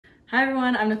Hi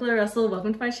everyone, I'm Nicola Russell.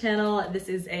 Welcome to my channel. This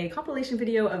is a compilation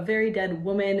video of Very Dead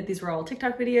Woman. These were all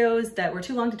TikTok videos that were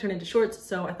too long to turn into shorts,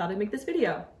 so I thought I'd make this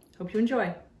video. Hope you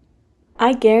enjoy.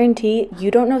 I guarantee you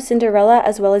don't know Cinderella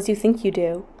as well as you think you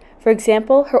do. For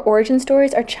example, her origin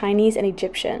stories are Chinese and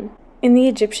Egyptian. In the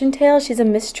Egyptian tale, she's a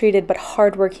mistreated but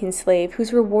hard-working slave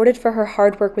who's rewarded for her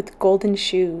hard work with golden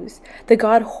shoes. The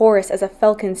god Horus, as a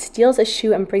falcon, steals a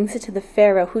shoe and brings it to the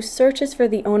pharaoh, who searches for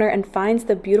the owner and finds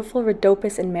the beautiful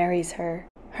Rhodopis and marries her.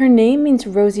 Her name means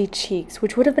rosy cheeks,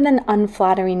 which would have been an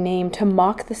unflattering name to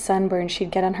mock the sunburn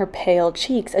she'd get on her pale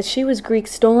cheeks, as she was Greek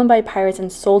stolen by pirates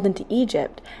and sold into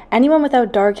Egypt. Anyone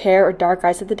without dark hair or dark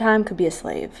eyes at the time could be a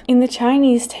slave. In the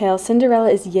Chinese tale, Cinderella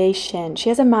is Ye Shin. She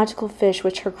has a magical fish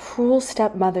which her cruel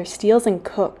stepmother steals and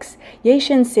cooks. Ye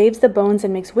Shin saves the bones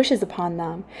and makes wishes upon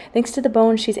them. Thanks to the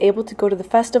bones, she's able to go to the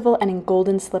festival and in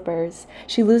golden slippers.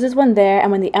 She loses one there, and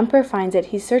when the emperor finds it,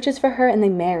 he searches for her and they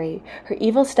marry. Her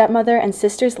evil stepmother and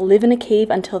sisters live in a cave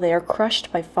until they are crushed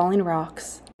by falling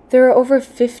rocks. There are over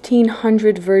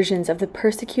 1,500 versions of the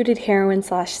persecuted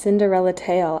heroine/Cinderella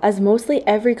tale, as mostly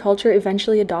every culture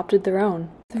eventually adopted their own.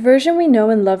 The version we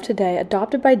know and love today,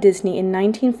 adopted by Disney in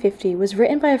 1950, was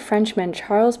written by a Frenchman,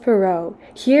 Charles Perrault.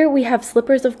 Here we have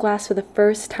slippers of glass for the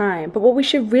first time, but what we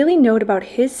should really note about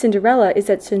his Cinderella is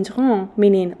that Cendrillon,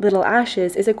 meaning little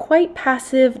ashes, is a quite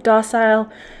passive, docile,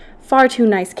 far too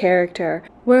nice character,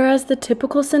 whereas the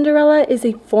typical Cinderella is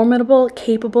a formidable,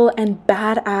 capable, and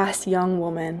badass young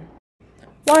woman.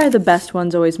 Why are the best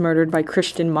ones always murdered by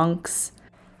Christian monks?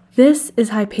 This is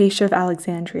Hypatia of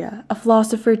Alexandria, a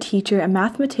philosopher, teacher, and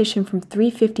mathematician from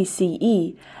 350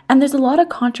 CE, and there's a lot of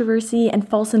controversy and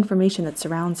false information that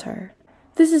surrounds her.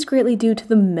 This is greatly due to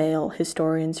the male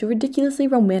historians who ridiculously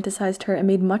romanticized her and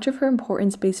made much of her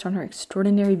importance based on her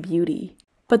extraordinary beauty.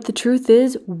 But the truth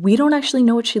is, we don't actually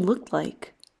know what she looked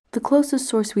like. The closest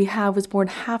source we have was born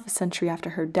half a century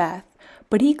after her death,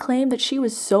 but he claimed that she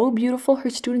was so beautiful her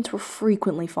students were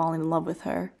frequently falling in love with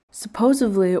her.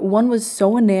 Supposedly, one was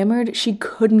so enamored she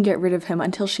couldn't get rid of him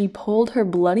until she pulled her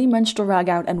bloody menstrual rag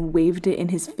out and waved it in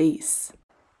his face.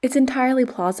 It's entirely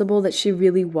plausible that she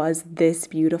really was this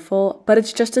beautiful, but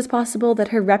it's just as possible that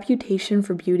her reputation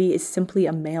for beauty is simply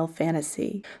a male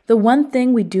fantasy. The one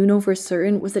thing we do know for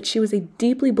certain was that she was a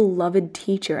deeply beloved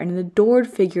teacher and an adored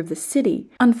figure of the city.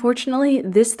 Unfortunately,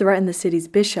 this threatened the city's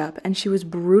bishop, and she was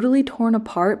brutally torn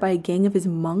apart by a gang of his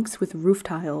monks with roof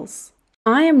tiles.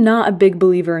 I am not a big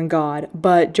believer in God,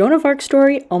 but Joan of Arc's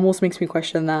story almost makes me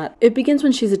question that. It begins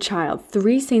when she's a child.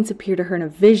 3 saints appear to her in a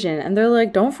vision, and they're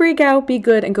like, don't freak out, be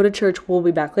good, and go to church, we'll be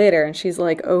back later. And she's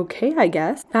like, okay, I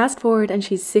guess. Fast forward, and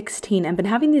she's 16 and been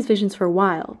having these visions for a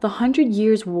while. The 100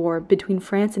 Years' War between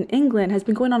France and England has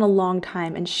been going on a long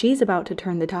time, and she's about to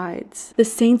turn the tides. The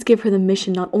saints give her the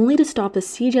mission not only to stop the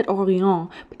siege at Orleans,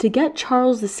 but to get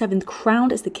Charles VII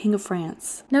crowned as the King of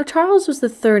France. Now, Charles was the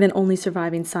third and only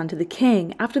surviving son to the king.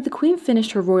 After the queen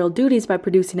finished her royal duties by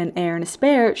producing an heir and a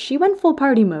spare, she went full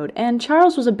party mode, and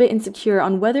Charles was a bit insecure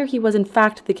on whether he was in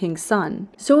fact the king's son.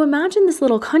 So imagine this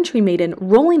little country maiden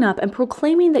rolling up and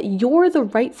proclaiming that you're the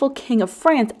rightful king of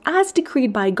France as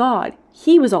decreed by God.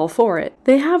 He was all for it.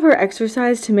 They have her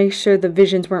exorcised to make sure the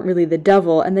visions weren't really the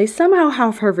devil, and they somehow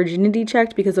have her virginity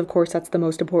checked because of course that's the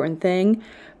most important thing.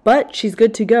 But she's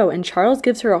good to go, and Charles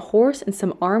gives her a horse and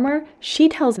some armor. She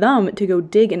tells them to go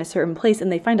dig in a certain place,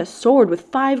 and they find a sword with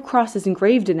 5 crosses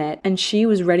engraved in it, and she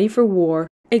was ready for war.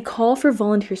 A call for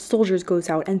volunteer soldiers goes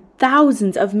out, and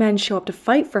thousands of men show up to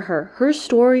fight for her. Her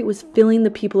story was filling the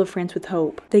people of France with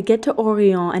hope. They get to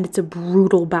Orleans, and it's a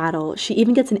brutal battle. She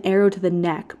even gets an arrow to the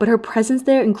neck, but her presence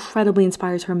there incredibly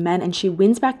inspires her men, and she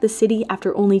wins back the city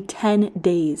after only 10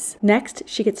 days. Next,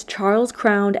 she gets Charles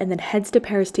crowned and then heads to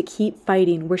Paris to keep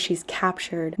fighting, where she's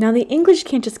captured. Now, the English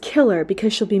can't just kill her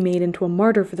because she'll be made into a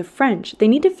martyr for the French. They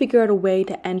need to figure out a way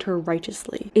to end her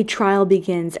righteously. A trial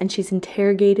begins, and she's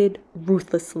interrogated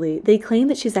ruthlessly. They claim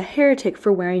that she's a heretic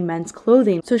for wearing men's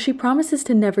clothing, so she promises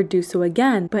to never do so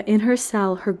again. But in her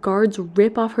cell, her guards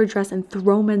rip off her dress and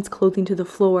throw men's clothing to the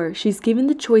floor. She's given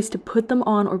the choice to put them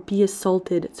on or be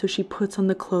assaulted, so she puts on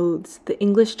the clothes. The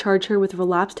English charge her with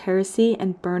relapsed heresy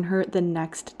and burn her the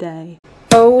next day.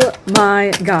 Oh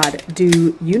my god.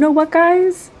 Do you know what,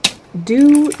 guys?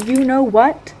 Do you know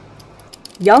what?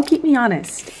 Y'all keep me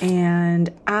honest,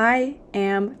 and I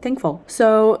am thankful.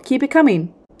 So keep it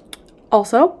coming.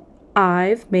 Also,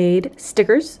 I've made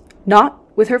stickers, not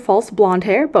with her false blonde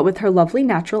hair, but with her lovely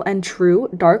natural and true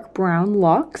dark brown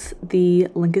locks. The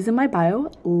link is in my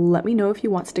bio. Let me know if you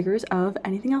want stickers of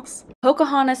anything else.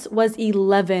 Pocahontas was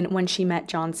 11 when she met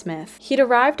John Smith. He'd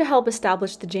arrived to help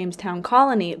establish the Jamestown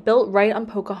colony, built right on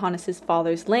Pocahontas'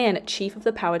 father's land, chief of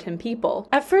the Powhatan people.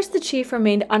 At first, the chief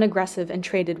remained unaggressive and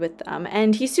traded with them,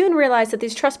 and he soon realized that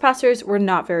these trespassers were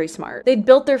not very smart. They'd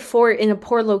built their fort in a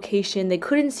poor location, they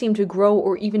couldn't seem to grow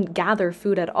or even gather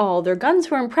food at all, their guns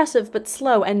were impressive but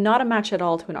slow and not a match at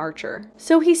all to an archer.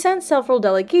 So he sent several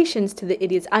delegations to the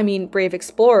brave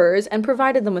explorers, and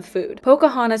provided them with food.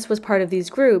 Pocahontas was part of these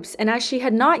groups, and as she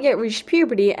had not yet reached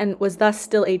puberty and was thus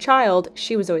still a child,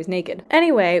 she was always naked.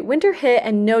 Anyway, winter hit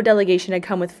and no delegation had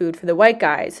come with food for the white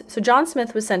guys, so John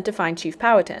Smith was sent to find Chief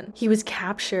Powhatan. He was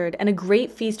captured, and a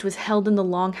great feast was held in the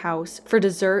longhouse. For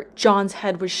dessert, John's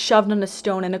head was shoved on a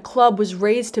stone and a club was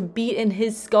raised to beat in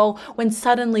his skull when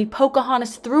suddenly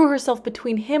Pocahontas threw herself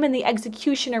between him and the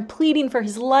executioner, pleading for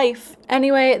his life.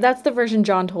 Anyway, that's the version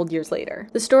John told years later.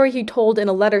 The story he told in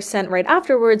a letter sent right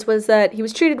afterwards was that he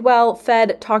was treated well,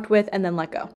 fed, talked with, and then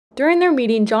let go. During their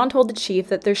meeting, John told the chief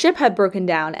that their ship had broken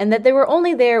down and that they were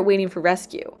only there waiting for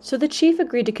rescue. So the chief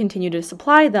agreed to continue to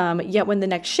supply them, yet when the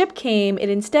next ship came, it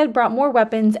instead brought more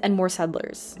weapons and more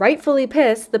settlers. Rightfully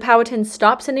pissed, the Powhatans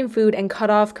stopped sending food and cut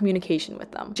off communication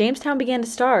with them. Jamestown began to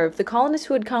starve. The colonists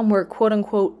who had come were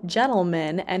quote-unquote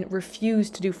gentlemen and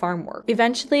refused to do farm work.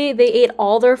 Eventually, they ate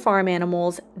all their farm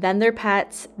animals, then their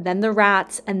pets, then the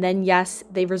rats, and then yes,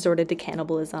 they resorted to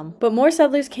cannibalism. But more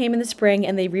settlers came in the spring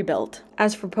and they rebuilt.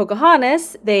 As for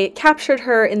Pocahontas, they captured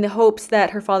her in the hopes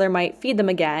that her father might feed them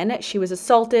again. She was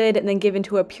assaulted and then given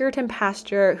to a Puritan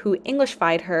pastor who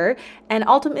English-fied her, and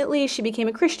ultimately she became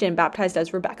a Christian, baptized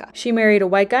as Rebecca. She married a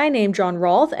white guy named John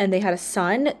Rolfe, and they had a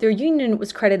son. Their union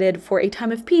was credited for a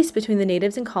time of peace between the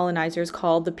natives and colonizers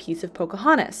called the Peace of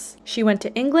Pocahontas. She went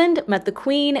to England, met the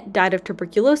Queen, died of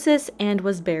tuberculosis, and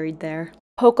was buried there.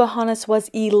 Pocahontas was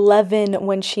 11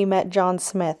 when she met John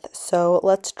Smith, so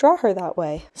let's draw her that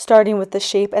way. Starting with the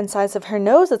shape and size of her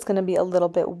nose, it's going to be a little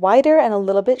bit wider and a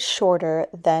little bit shorter.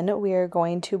 Then we are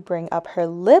going to bring up her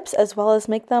lips as well as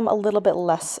make them a little bit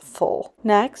less full.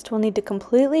 Next, we'll need to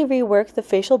completely rework the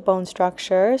facial bone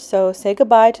structure, so say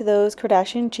goodbye to those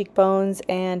Kardashian cheekbones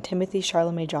and Timothy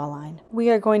Chalamet jawline. We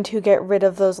are going to get rid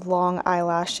of those long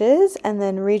eyelashes and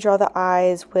then redraw the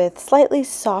eyes with slightly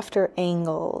softer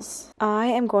angles.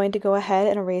 I am going to go ahead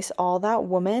and erase all that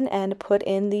woman and put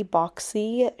in the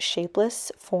boxy,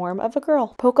 shapeless form of a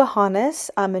girl. Pocahontas,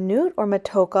 Amanut, or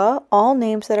Matoka, all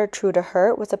names that are true to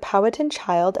her, was a Powhatan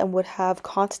child and would have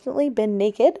constantly been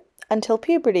naked until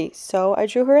puberty, so I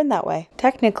drew her in that way.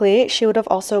 Technically, she would have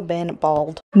also been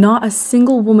bald. Not a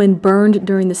single woman burned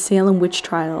during the Salem witch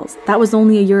trials. That was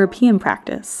only a European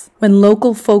practice. When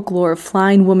local folklore of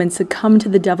flying women succumbed to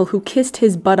the devil who kissed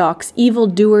his buttocks, evil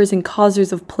doers and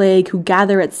causers of plague who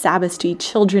gather at Sabbaths to eat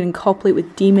children and copulate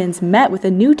with demons, met with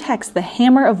a new text, the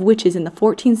hammer of witches. In the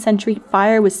 14th century,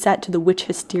 fire was set to the witch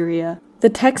hysteria. The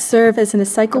text served as an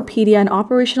encyclopedia and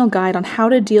operational guide on how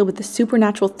to deal with the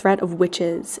supernatural threat of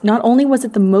witches. Not only was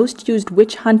it the most used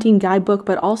witch hunting guidebook,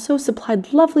 but also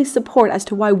supplied lovely support as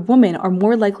to why women are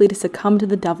more likely to succumb to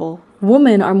the devil.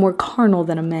 Women are more carnal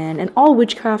than a man, and all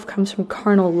witchcraft comes from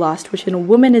carnal lust, which in a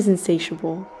woman is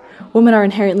insatiable. Women are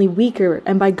inherently weaker,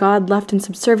 and by God left in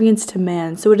subservience to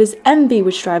man, so it is envy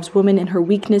which drives woman in her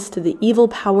weakness to the evil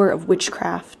power of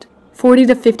witchcraft. 40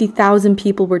 to 50,000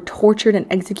 people were tortured and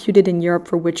executed in Europe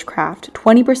for witchcraft.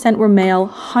 20% were male,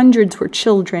 hundreds were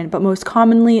children, but most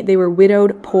commonly they were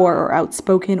widowed, poor, or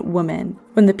outspoken women.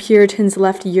 When the Puritans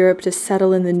left Europe to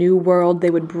settle in the New World, they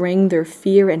would bring their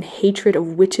fear and hatred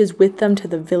of witches with them to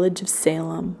the village of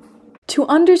Salem. To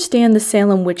understand the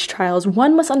Salem witch trials,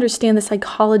 one must understand the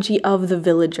psychology of the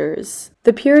villagers.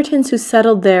 The Puritans who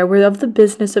settled there were of the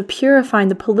business of purifying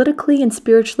the politically and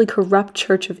spiritually corrupt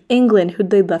Church of England who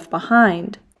they left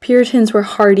behind. Puritans were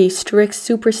hardy, strict,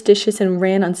 superstitious, and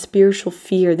ran on spiritual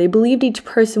fear. They believed each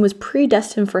person was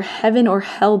predestined for heaven or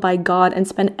hell by God and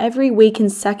spent every waking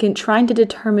second trying to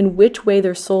determine which way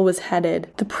their soul was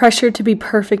headed. The pressure to be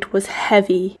perfect was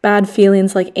heavy. Bad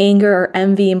feelings like anger or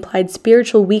envy implied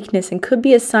spiritual weakness and could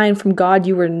be a sign from God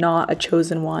you were not a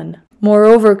chosen one.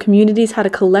 Moreover, communities had a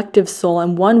collective soul,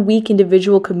 and one weak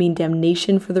individual could mean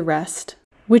damnation for the rest.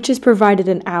 Witches provided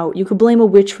an out. You could blame a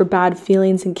witch for bad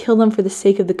feelings and kill them for the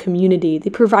sake of the community. They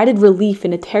provided relief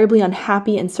in a terribly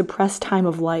unhappy and suppressed time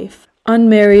of life.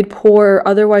 Unmarried, poor, or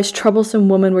otherwise troublesome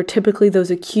women were typically those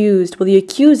accused, while the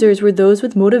accusers were those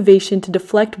with motivation to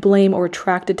deflect blame or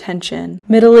attract attention.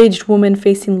 Middle-aged women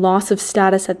facing loss of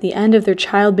status at the end of their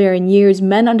childbearing years,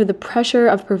 men under the pressure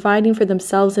of providing for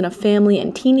themselves and a family,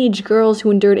 and teenage girls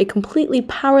who endured a completely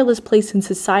powerless place in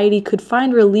society could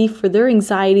find relief for their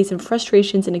anxieties and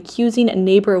frustrations in accusing a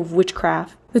neighbor of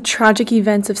witchcraft. The tragic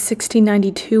events of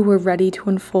 1692 were ready to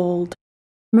unfold.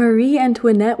 Marie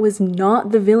Antoinette was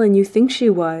not the villain you think she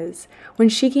was. When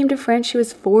she came to France, she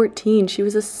was 14. She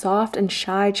was a soft and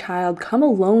shy child come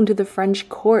alone to the French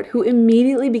court, who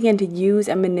immediately began to use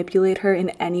and manipulate her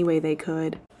in any way they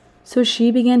could. So she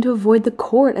began to avoid the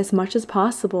court as much as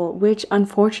possible, which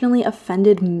unfortunately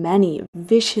offended many.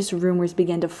 Vicious rumors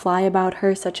began to fly about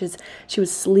her, such as she was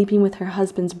sleeping with her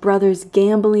husband's brothers,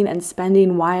 gambling and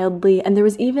spending wildly, and there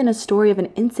was even a story of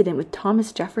an incident with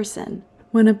Thomas Jefferson.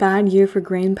 When a bad year for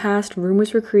grain passed,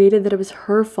 rumors were created that it was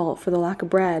her fault for the lack of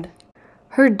bread.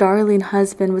 Her darling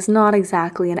husband was not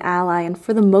exactly an ally, and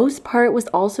for the most part was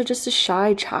also just a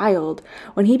shy child.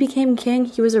 When he became king,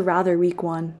 he was a rather weak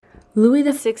one. Louis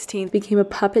XVI became a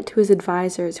puppet to his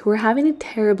advisors, who were having a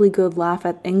terribly good laugh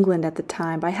at England at the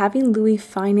time by having Louis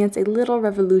finance a little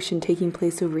revolution taking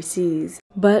place overseas.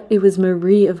 But it was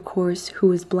Marie, of course, who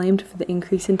was blamed for the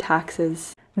increase in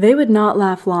taxes. They would not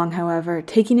laugh long, however.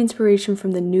 Taking inspiration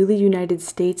from the newly united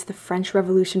states, the French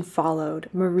Revolution followed.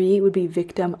 Marie would be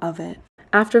victim of it.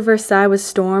 After Versailles was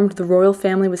stormed, the royal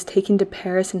family was taken to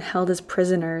Paris and held as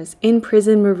prisoners. In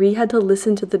prison, Marie had to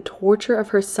listen to the torture of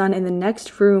her son in the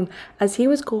next room as he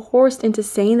was coerced into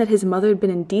saying that his mother had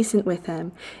been indecent with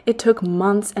him. It took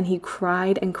months and he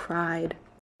cried and cried.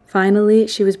 Finally,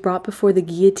 she was brought before the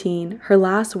guillotine. Her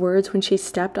last words when she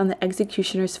stepped on the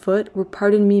executioner's foot were,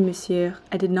 "Pardon me, monsieur,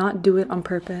 I did not do it on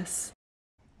purpose."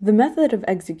 The method of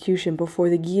execution before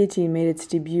the guillotine made its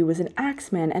debut was an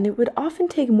axeman, and it would often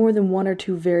take more than one or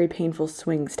two very painful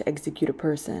swings to execute a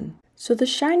person. So the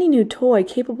shiny new toy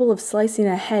capable of slicing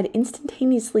a head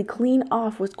instantaneously clean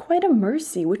off was quite a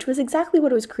mercy, which was exactly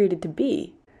what it was created to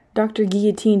be. Dr.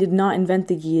 Guillotine did not invent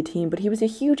the guillotine, but he was a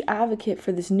huge advocate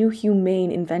for this new humane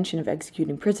invention of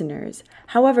executing prisoners.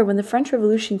 However, when the French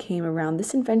Revolution came around,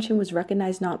 this invention was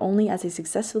recognized not only as a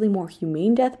successfully more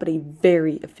humane death, but a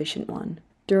very efficient one.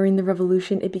 During the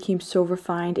Revolution, it became so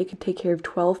refined it could take care of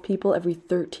 12 people every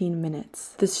 13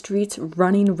 minutes. The streets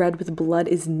running red with blood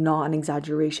is not an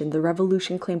exaggeration. The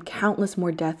Revolution claimed countless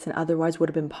more deaths than otherwise would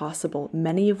have been possible,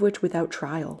 many of which without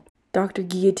trial. Dr.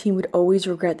 Guillotine would always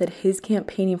regret that his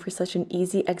campaigning for such an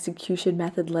easy execution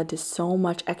method led to so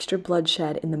much extra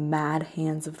bloodshed in the mad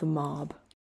hands of the mob.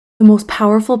 The most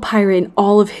powerful pirate in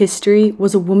all of history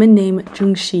was a woman named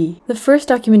Ching Shih. The first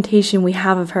documentation we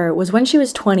have of her was when she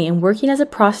was 20 and working as a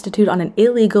prostitute on an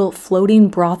illegal floating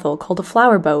brothel called a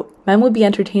flower boat. Men would be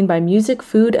entertained by music,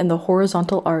 food, and the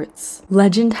horizontal arts.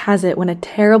 Legend has it when a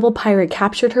terrible pirate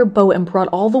captured her boat and brought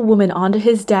all the women onto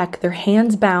his deck, their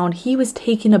hands bound, he was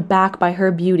taken aback by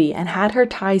her beauty and had her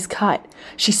ties cut.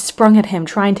 She sprung at him,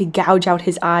 trying to gouge out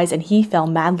his eyes, and he fell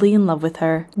madly in love with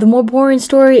her. The more boring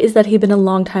story is that he'd been a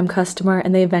longtime customer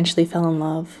and they eventually fell in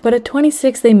love. But at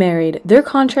 26 they married. Their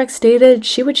contract stated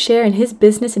she would share in his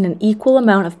business in an equal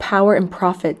amount of power and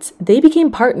profits. They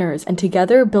became partners and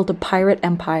together built a pirate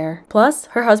empire. Plus,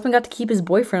 her husband got to keep his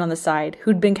boyfriend on the side,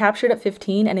 who'd been captured at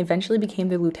 15 and eventually became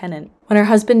their lieutenant. When her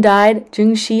husband died,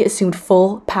 Ching Shih assumed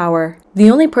full power. The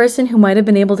only person who might have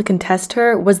been able to contest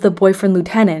her was the boyfriend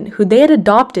lieutenant, who they had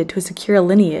adopted to secure a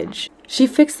lineage. She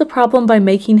fixed the problem by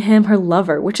making him her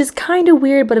lover, which is kinda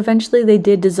weird, but eventually they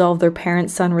did dissolve their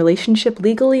parent-son relationship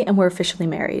legally and were officially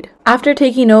married. After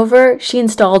taking over, she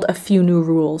installed a few new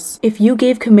rules. If you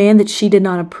gave command that she did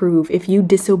not approve, if you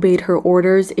disobeyed her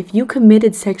orders, if you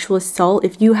committed sexual assault,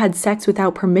 if you had sex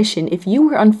without permission, if you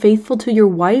were unfaithful to your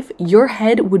wife, your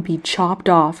head would be chopped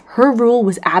off. Her rule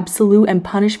was absolute and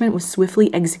punishment was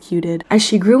swiftly executed. As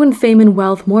she grew in fame and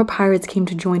wealth, more pirates came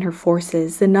to join her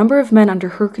forces. The number of men under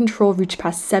her control reached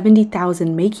past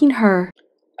 70,000, making her...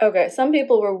 Okay, some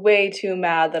people were way too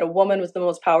mad that a woman was the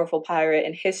most powerful pirate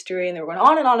in history, and they were going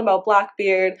on and on about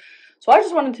Blackbeard, so I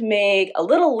just wanted to make a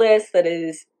little list that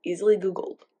is easily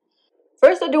Googled.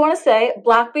 First, I do want to say,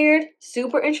 Blackbeard,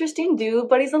 super interesting dude,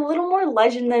 but he's a little more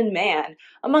legend than man.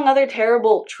 Among other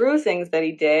terrible, true things that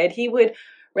he did, he would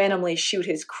randomly shoot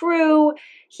his crew.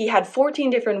 He had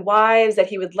 14 different wives that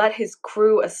he would let his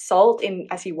crew assault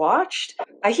as he watched.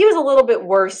 He was a little bit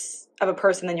worse of a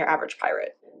person than your average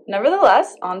pirate.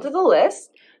 Nevertheless, onto the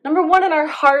list. Number 1 in our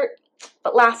heart,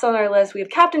 but last on our list, we have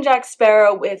Captain Jack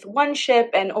Sparrow with 1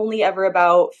 ship and only ever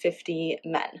about 50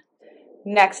 men.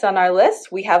 Next on our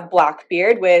list, we have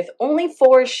Blackbeard with only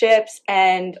 4 ships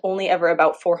and only ever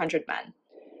about 400 men.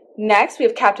 Next, we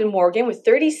have Captain Morgan with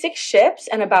 36 ships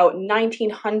and about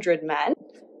 1,900 men.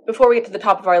 Before we get to the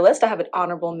top of our list, I have an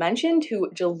honorable mention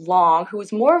to Geelong, who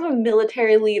is more of a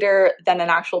military leader than an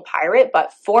actual pirate,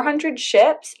 but 400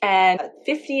 ships and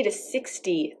 50 to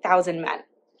 60,000 men.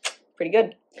 Pretty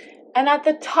good. And at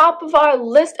the top of our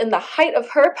list, in the height of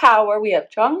her power, we have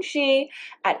Ching Shih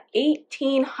at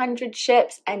 1,800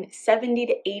 ships and 70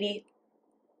 to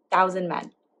 80,000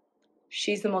 men.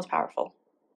 She's the most powerful.